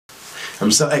I'm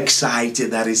so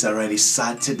excited that it's already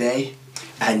Saturday,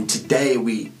 and today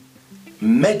we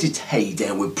meditate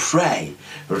and we pray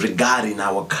regarding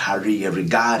our career,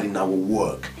 regarding our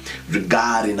work,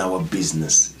 regarding our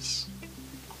businesses.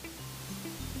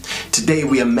 Today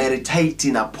we are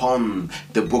meditating upon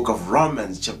the book of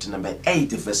Romans chapter number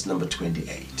 8 verse number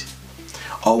 28.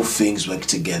 All things work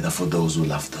together for those who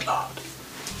love the Lord.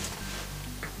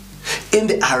 In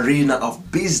the arena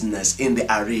of business, in the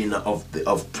arena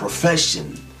of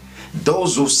profession,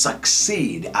 those who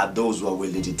succeed are those who are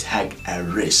willing to take a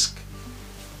risk.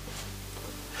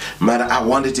 Man, I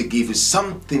wanted to give you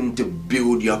something to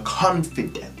build your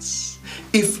confidence.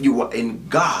 If you are in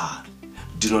God,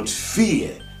 do not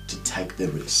fear to take the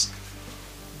risk.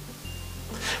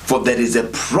 For there is a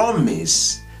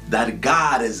promise that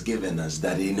God has given us,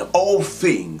 that in all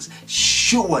things,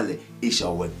 surely it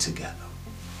shall work together.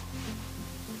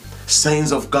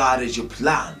 Saints of God, as you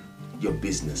plan your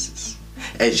businesses,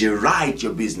 as you write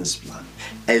your business plan,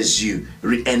 as you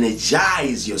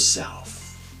re-energize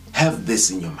yourself, have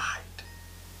this in your mind,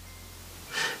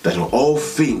 that all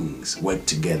things work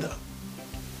together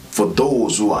for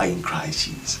those who are in Christ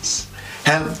Jesus.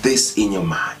 Have this in your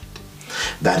mind,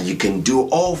 that you can do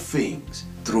all things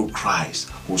through Christ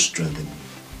who strengthens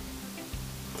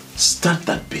you. Start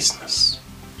that business.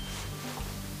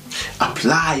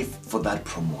 Apply for that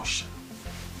promotion.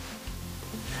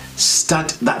 Start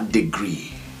that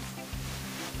degree.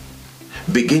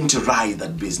 Begin to write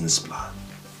that business plan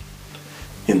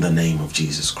in the name of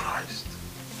Jesus Christ.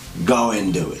 Go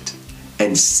and do it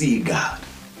and see God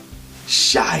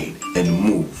shine and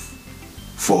move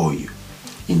for you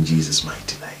in Jesus'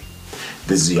 mighty name.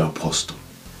 This is your apostle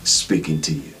speaking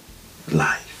to you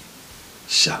live.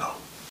 Shalom.